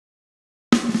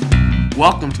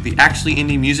Welcome to the Actually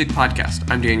Indie Music Podcast.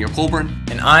 I'm Daniel Colburn.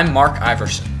 And I'm Mark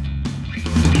Iverson.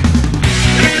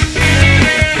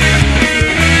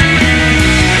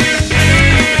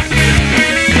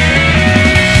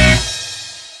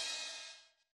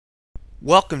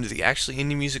 Welcome to the Actually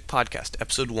Indie Music Podcast,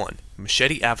 Episode 1,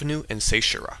 Machete Avenue and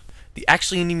Seishura. The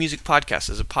Actually Indie Music Podcast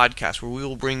is a podcast where we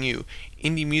will bring you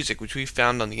indie music which we've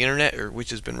found on the internet or which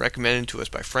has been recommended to us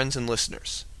by friends and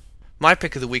listeners. My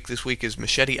pick of the week this week is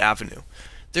Machete Avenue.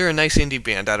 They're a nice indie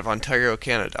band out of Ontario,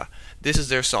 Canada. This is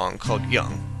their song called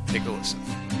Young. Take a listen.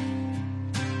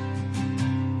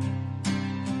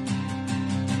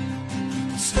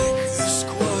 Take this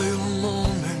quiet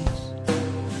moment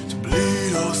to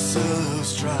bleed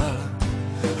ourselves dry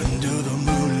under the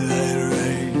moonlight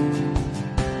rain.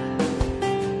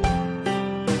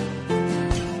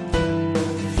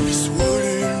 These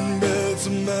wooden beds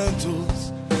and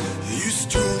mantles, these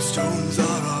tombstones are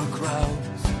our crowns.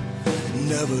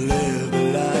 Never live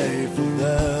a life of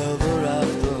ever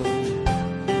after.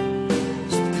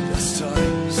 It's the best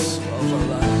times of our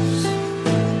lives.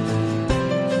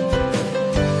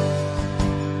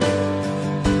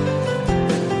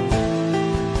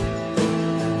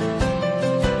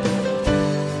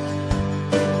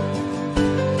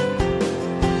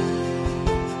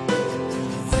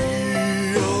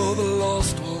 We are the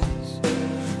lost ones,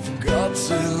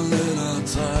 forgotten in our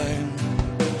time.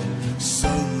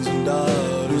 Sons and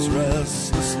daughters,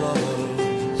 restless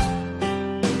lovers.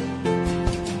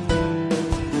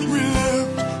 We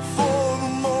lived for the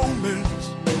moment,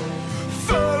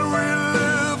 thought we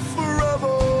lived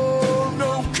forever.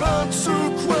 No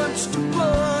consequence to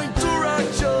blind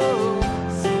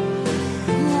directions.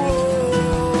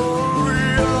 Whoa, we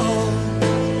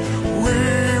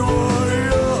were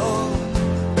young.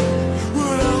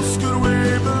 What else could we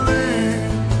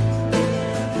believe?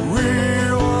 We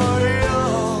were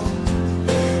young.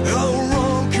 How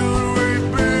wrong could we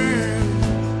be?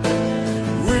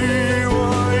 We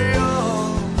were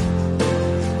young.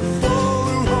 Full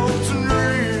of hopes and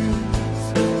dreams.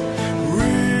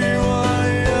 We were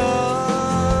young.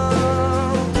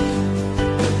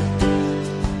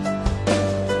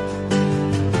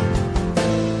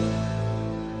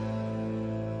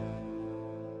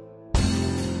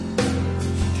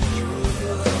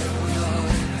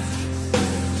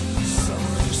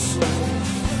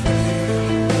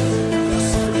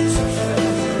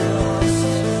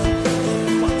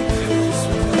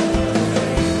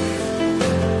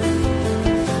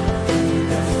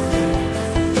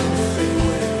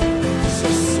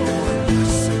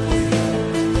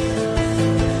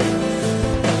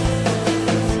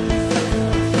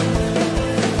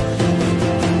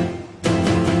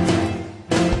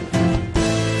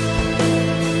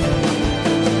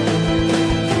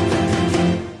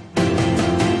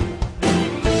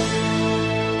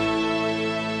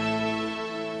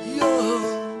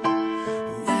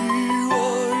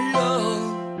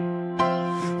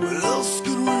 What else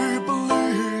could we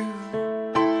believe?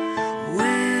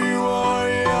 We were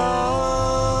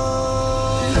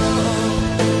young.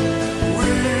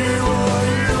 We were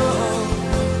young.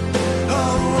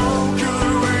 How wrong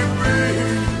could we be?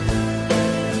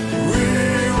 We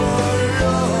were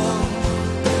young.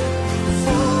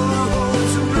 Full of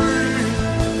hopes and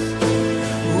dreams.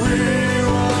 We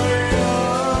were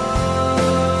young.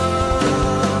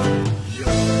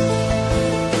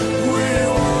 We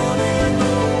wanted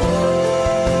the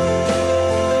world.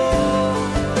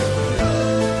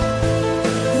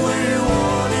 We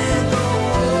wanted the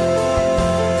world.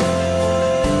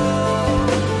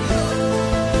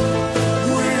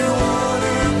 We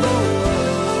wanted the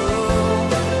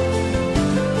world.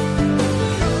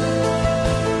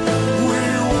 We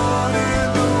wanted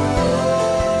the world.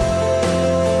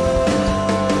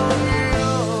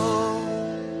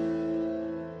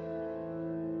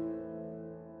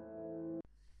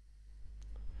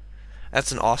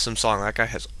 That's an awesome song. That guy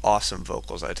has awesome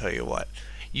vocals, I tell you what.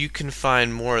 You can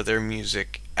find more of their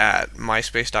music at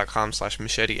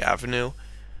myspace.com/macheteavenue.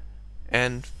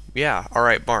 And yeah,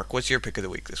 alright, Mark, what's your pick of the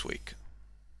week this week?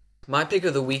 My pick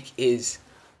of the week is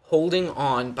Holding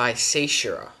On by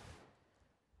Seishura.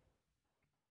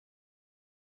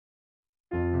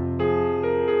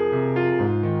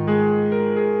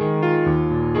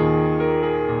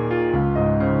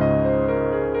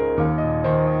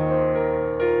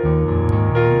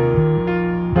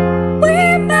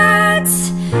 We met,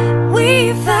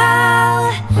 we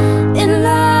fell in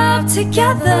love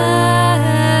together.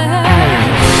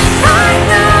 I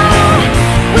know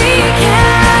we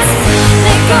can't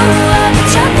let go of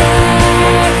each other,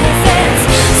 'cause it's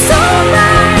so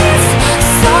right,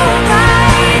 so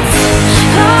right.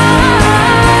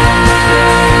 Oh.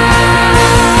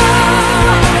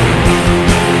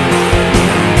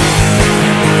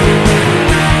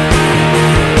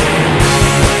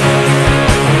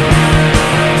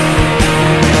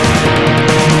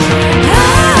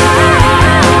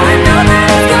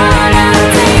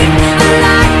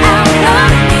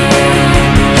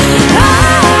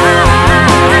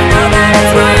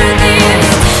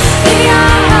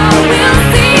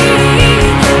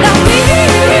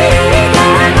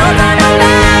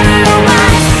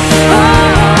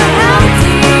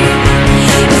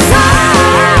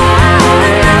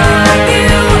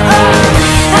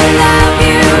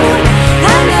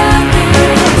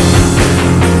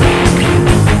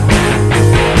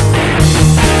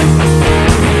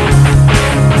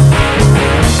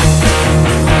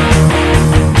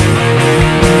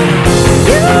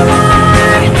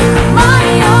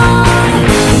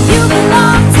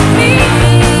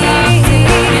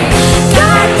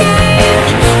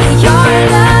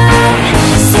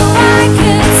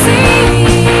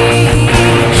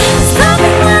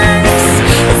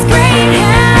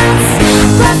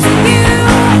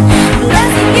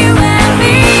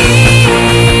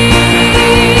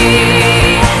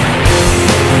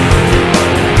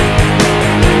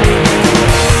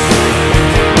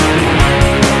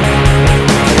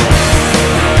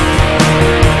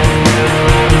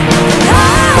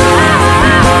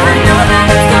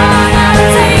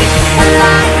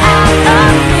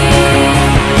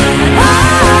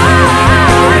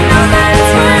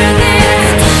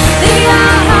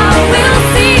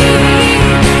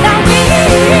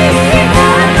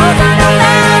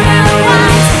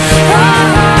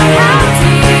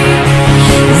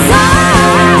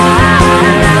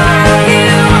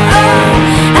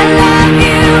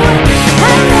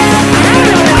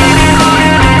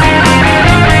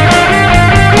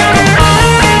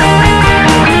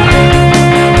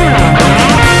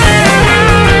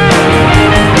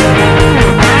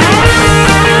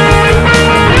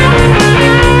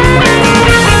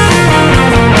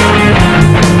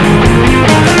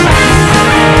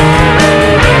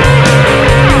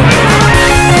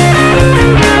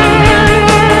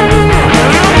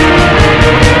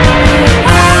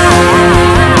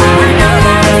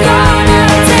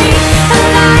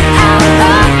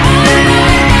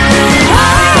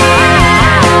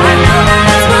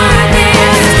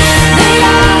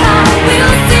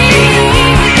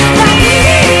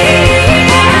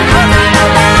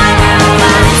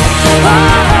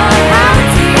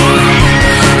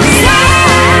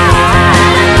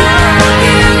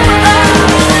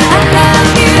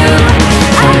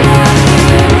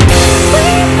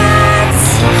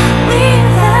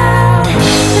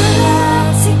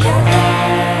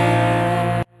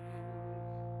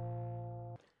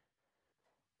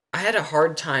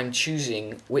 hard time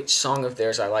choosing which song of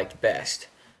theirs I liked best.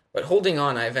 But Holding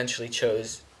On I eventually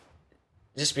chose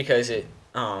just because it's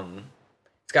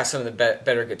got some of the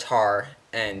better guitar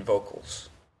and vocals.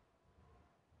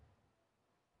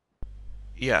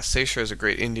 Yeah, Seishura is a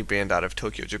great indie band out of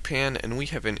Tokyo, Japan, and we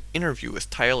have an interview with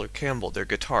Tyler Campbell, their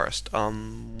guitarist.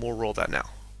 We'll roll that now.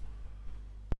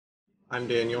 I'm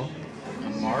Daniel.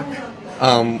 I'm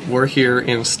Mark. We're here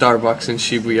in Starbucks in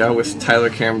Shibuya with Tyler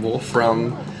Campbell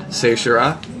from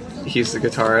Seishura. He's the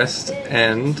guitarist,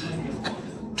 and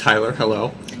Tyler, hello.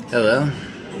 Hello.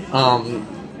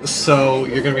 So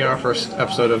you're going to be on our first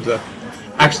episode of the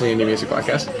Actually Indie Music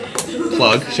Podcast.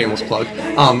 Plug, shameless plug,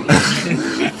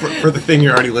 for the thing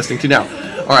you're already listening to now.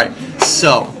 Alright,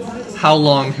 so, how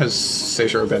long has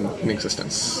Seishura been in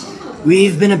existence?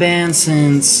 We've been a band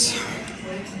since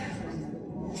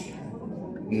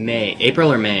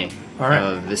April or May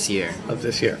of this year. Of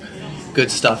this year.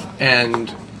 Good stuff.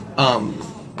 And,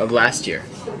 Of last year.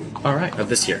 alright. Of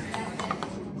this year.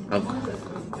 Of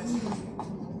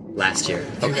last year.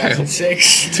 Okay.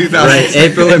 2006. 2000. Right,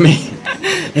 April or May.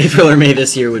 April or May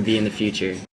this year would be in the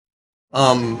future.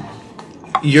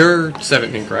 You're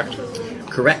 17, correct?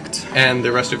 Correct. And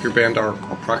the rest of your band are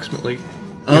approximately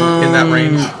in that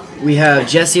range? We have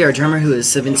Jesse, our drummer, who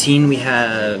is 17. We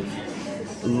have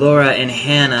Laura and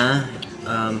Hannah,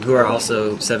 who are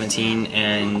also 17,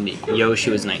 and Yosh,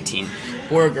 who is 19.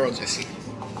 Boy or girl, Jesse?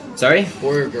 Sorry?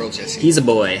 Boy or girl, Jesse? He's a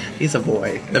boy. He's a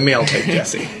boy. The male type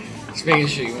Jesse. Just making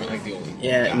sure you weren't like the old one.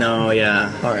 Yeah, no,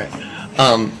 yeah. Alright.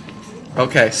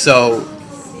 Okay, so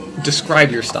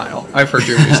describe your style. I've heard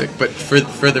your music, but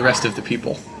for the rest of the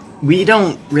people. We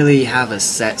don't really have a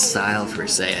set style per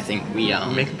se. I think we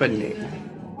Make up a name.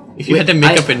 If you had to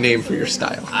make up a name for your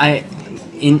style.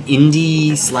 in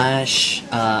indie slash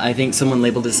I think someone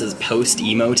labeled this as post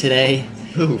emo today.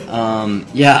 Who?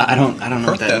 Yeah, I don't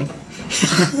know what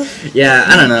that. Yeah,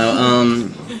 I don't know.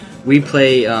 We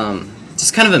play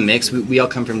just kind of a mix. We all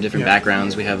come from different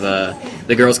backgrounds. We have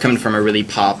the girls coming from a really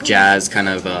pop jazz kind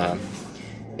of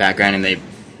background, and they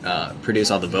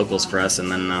produce all the vocals for us.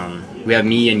 And then we have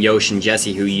me and Yosh and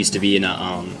Jesse, who used to be in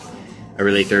a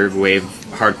really third wave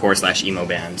hardcore slash emo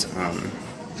band.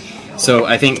 So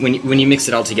I think when you mix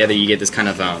it all together, you get this kind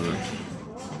of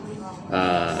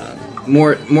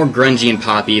more grungy and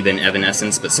poppy than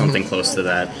Evanescence, but something close to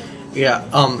that. Yeah.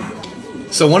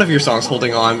 So one of your songs,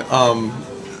 "Holding On,"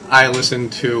 I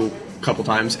listened to a couple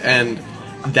times, and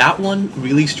that one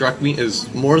really struck me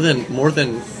as more than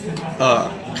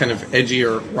kind of edgy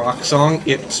or rock song.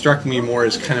 It struck me more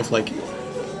as kind of like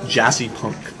jazzy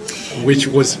punk, which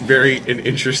was very an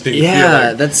interesting. Yeah,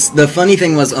 feeling. that's the funny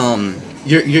thing was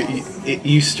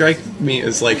You strike me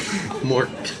as like more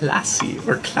classy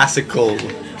or classical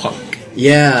punk.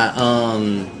 Yeah,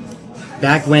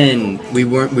 back when we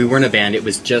weren't a band, it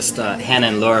was just Hannah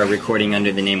and Laura recording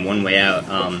under the name One Way Out.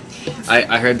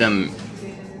 I heard them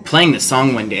playing this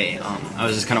song one day. I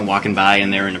was just kind of walking by,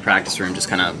 and they were in the practice room just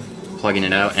kind of plugging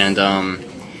it out, and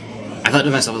I thought to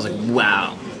myself, I was like,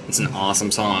 wow, it's an awesome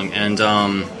song. And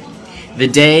the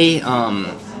day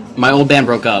my old band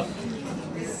broke up,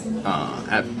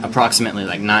 at approximately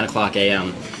like 9 o'clock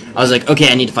a.m., I was like,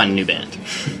 okay, I need to find a new band.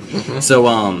 So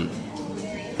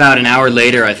about an hour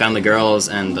later, I found the girls,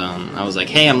 and I was like,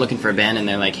 hey, I'm looking for a band, and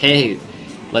they're like, hey,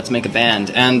 let's make a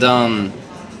band. And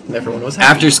Everyone was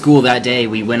happy. after school that day,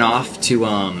 we went off to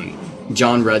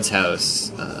John Rudd's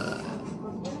house,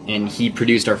 and he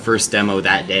produced our first demo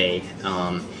that day,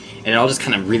 and it all just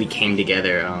kind of really came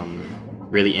together,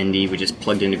 really indie. We just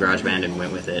plugged into GarageBand and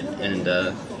went with it, and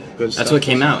that's what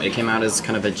came out. It came out as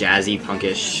kind of a jazzy,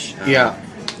 punkish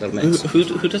little mix.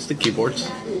 Who does the keyboards?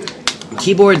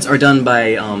 Keyboards are done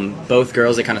by both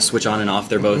girls. They kind of switch on and off.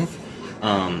 They're both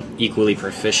equally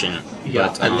proficient. Yeah,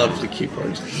 but, I love the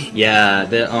keyboards. Yeah,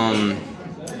 they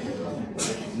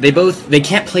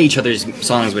can't play each other's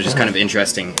songs, which is kind of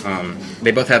interesting.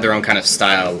 They both have their own kind of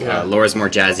style. Yeah. Laura's more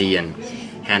jazzy, and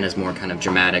Hannah's more kind of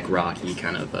dramatic, rocky,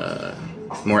 kind of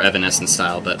more Evanescence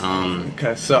style. But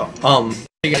Okay, so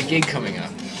You got a gig coming up.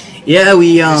 yeah,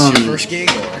 we This is your first gig,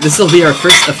 or? This will be our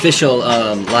first official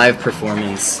live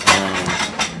performance.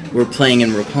 We're playing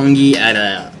in Roppongi at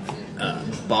a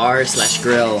bar slash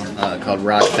grill called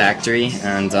Rock Factory,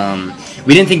 and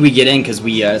we didn't think we'd get in because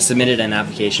we submitted an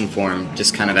application form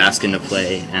just kind of asking to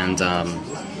play, and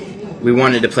we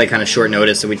wanted to play kind of short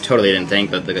notice, so we totally didn't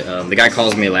think. But the guy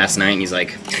calls me last night, and he's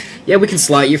like, yeah, we can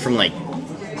slot you from like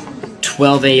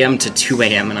 12 a.m. to 2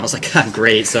 a.m., and I was like, ah,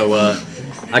 great. So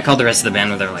I called the rest of the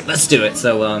band, and they were like, let's do it.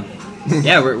 So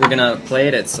yeah, we're gonna play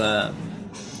it. It's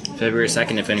February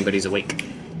 2nd if anybody's awake.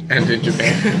 And in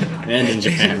Japan. And in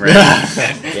Japan, right?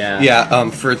 Yeah. Yeah,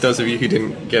 for those of you who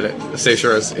didn't get it,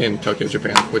 Seishura's in Tokyo,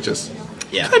 Japan, which is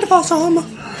Yeah. kind of awesome.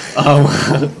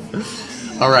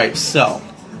 Alright, so,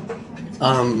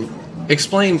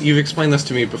 you've explained this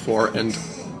to me before, and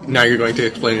now you're going to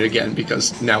explain it again,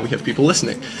 because now we have people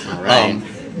listening. All right.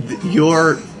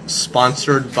 You're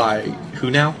sponsored by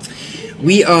who now?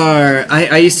 We are.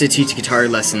 I used to teach guitar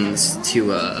lessons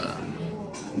to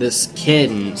this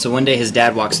kid, and so one day his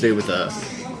dad walks through with a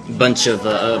bunch of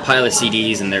a pile of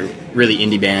CDs, and they're really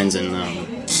indie bands, and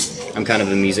I'm kind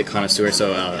of a music connoisseur,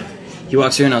 so he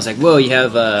walks through, and I was like, "Whoa, you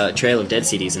have a Trail of Dead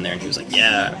CDs in there?" And he was like,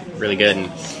 "Yeah, really good." And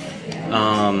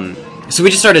so we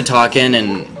just started talking,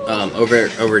 and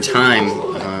over time,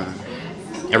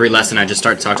 every lesson I just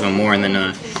started talking to him more, and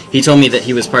then he told me that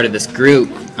he was part of this group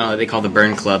they call the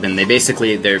Burn Club, and they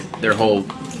basically their whole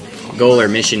goal or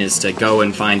mission is to go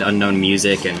and find unknown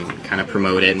music and kind of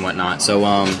promote it and whatnot.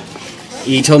 So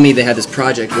he told me they had this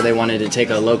project where they wanted to take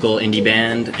a local indie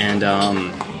band and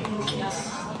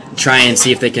try and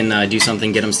see if they can do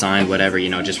something, get them signed, whatever,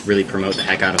 just really promote the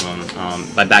heck out of them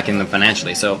by backing them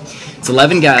financially. So it's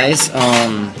 11 guys.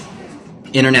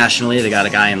 Internationally, they got a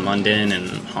guy in London and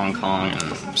Hong Kong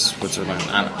and Switzerland,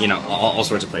 all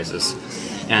sorts of places.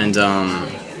 And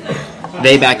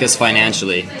they back us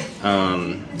financially.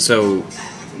 So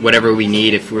whatever we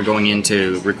need, if we're going in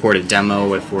to record a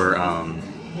demo, if we're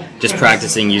just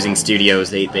practicing using studios,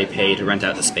 they pay to rent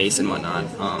out the space and whatnot,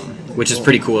 which is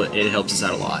pretty cool. It helps us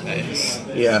out a lot.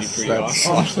 Yes, that's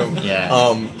awesome.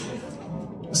 Yeah.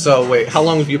 So wait, how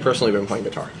long have you personally been playing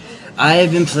guitar?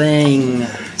 I've been playing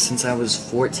since I was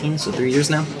 14, so 3 years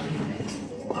now.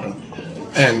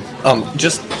 And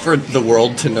just for the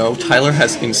world to know, Tyler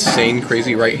has insane,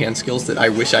 crazy right-hand skills that I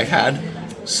wish I had.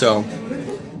 So,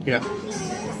 yeah,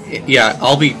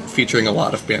 I'll be featuring a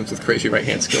lot of bands with crazy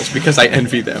right-hand skills because I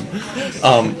envy them.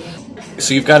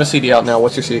 So you've got a CD out now.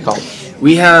 What's your CD called?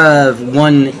 We have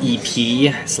one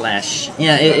EP slash...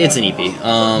 Yeah, it's an EP.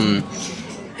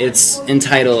 It's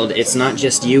entitled "It's Not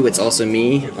Just You, It's Also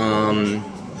Me."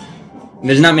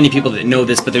 There's not many people that know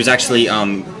this, but there's actually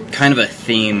kind of a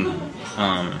theme,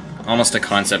 almost a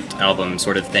concept album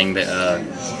sort of thing that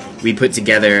we put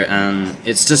together.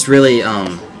 It's just really,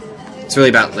 it's really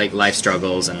about like life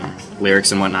struggles and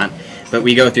lyrics and whatnot. But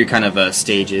we go through kind of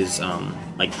stages,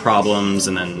 like problems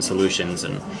and then solutions,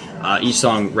 and each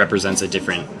song represents a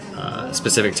different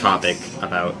specific topic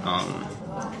about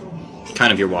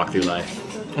kind of your walk through life.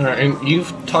 All right, and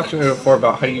you've talked to me before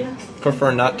about how you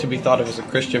prefer not to be thought of as a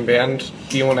Christian band.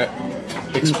 Do you want to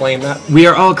explain that? We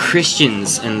are all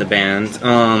Christians in the band,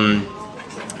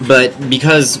 but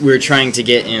because we're trying to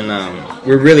get in,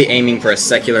 we're really aiming for a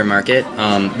secular market.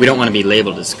 We don't want to be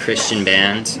labeled as a Christian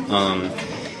band,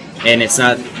 and it's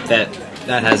not that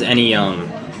has any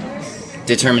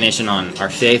determination on our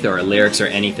faith or our lyrics or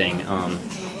anything.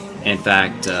 In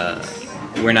fact,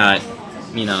 we're not,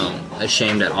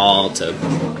 ashamed at all to,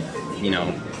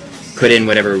 put in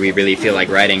whatever we really feel like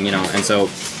writing, and so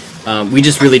we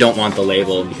just really don't want the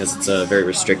label because it's a very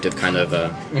restrictive kind of,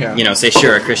 say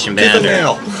sure, a Christian band. Tooth and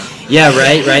nail. Yeah,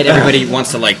 right. Everybody wants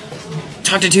to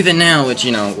talk to Tooth and Nail, which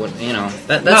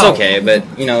that's No. okay, but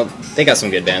they got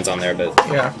some good bands on there, but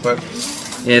Yeah, but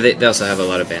yeah, they also have a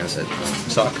lot of bands that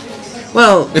suck.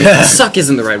 well, suck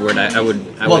isn't the right word. I would.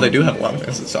 Well, they do have a lot of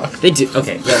bands that suck. They do.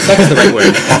 Okay, yeah, suck is the right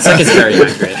word. Suck is very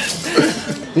accurate.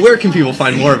 Where can people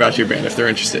find more about your band if they're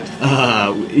interested?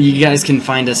 You guys can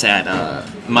find us at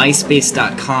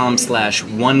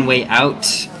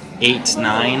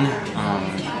myspace.com/oneway-out89.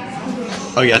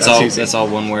 Oh yeah, That's all. easy. That's all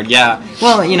one word. Yeah.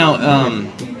 Well,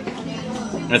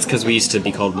 that's because we used to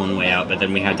be called One Way Out, but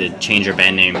then we had to change our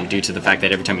band name due to the fact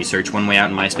that every time you search One Way Out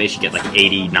in MySpace, you get like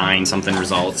 89 something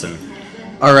results. And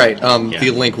All right,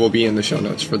 the link will be in the show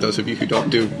notes for those of you who don't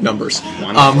do numbers.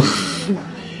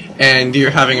 And you're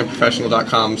having a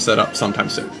professional.com set up sometime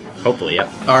soon. hopefully,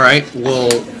 yep. All right,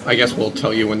 I guess we'll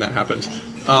tell you when that happens.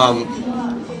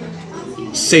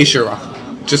 Seishura.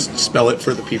 Just spell it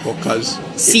for the people, because...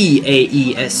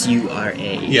 Caesura.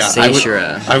 Yeah,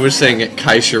 Seishura. I was saying it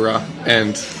Kaishura,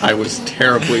 and I was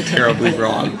terribly, terribly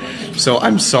wrong. So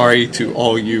I'm sorry to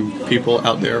all you people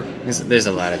out there. There's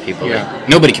a lot of people. Yeah. That,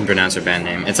 nobody can pronounce our band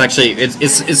name. It's actually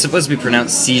it's supposed to be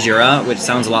pronounced Seizura, which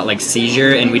sounds a lot like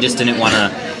seizure, and we just didn't want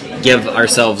to give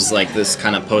ourselves like this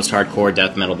kind of post-hardcore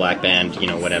death metal black band,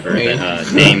 whatever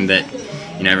name that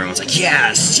everyone's like, yeah,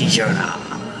 Seizura,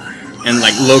 and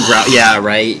like low growl, yeah,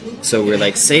 right. So we're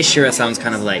like, Seishura sounds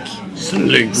kind of like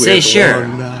say sure,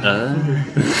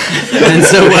 and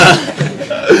so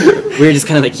we were just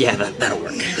kind of like, yeah, that'll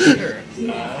work.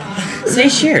 Say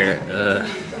sure.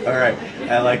 All right,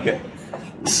 I like it.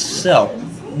 So,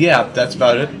 yeah, that's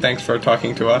about it. Thanks for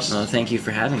talking to us. Thank you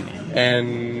for having me.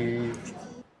 And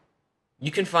You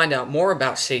can find out more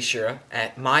about Seishira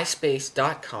at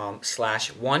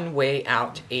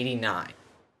myspace.com/onewayout89.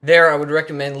 There, I would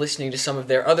recommend listening to some of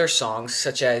their other songs,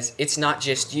 such as It's Not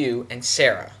Just You and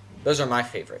Sarah. Those are my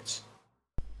favorites.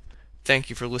 thank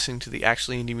you for listening to the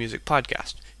Actually Indie Music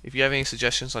podcast. If you have any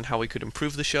suggestions on how we could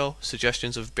improve the show,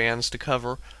 suggestions of bands to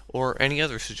cover, or any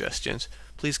other suggestions,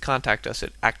 please contact us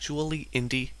at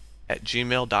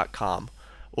actuallyindie@gmail.com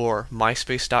or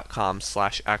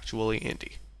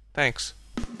myspace.com/actuallyindie. Thanks.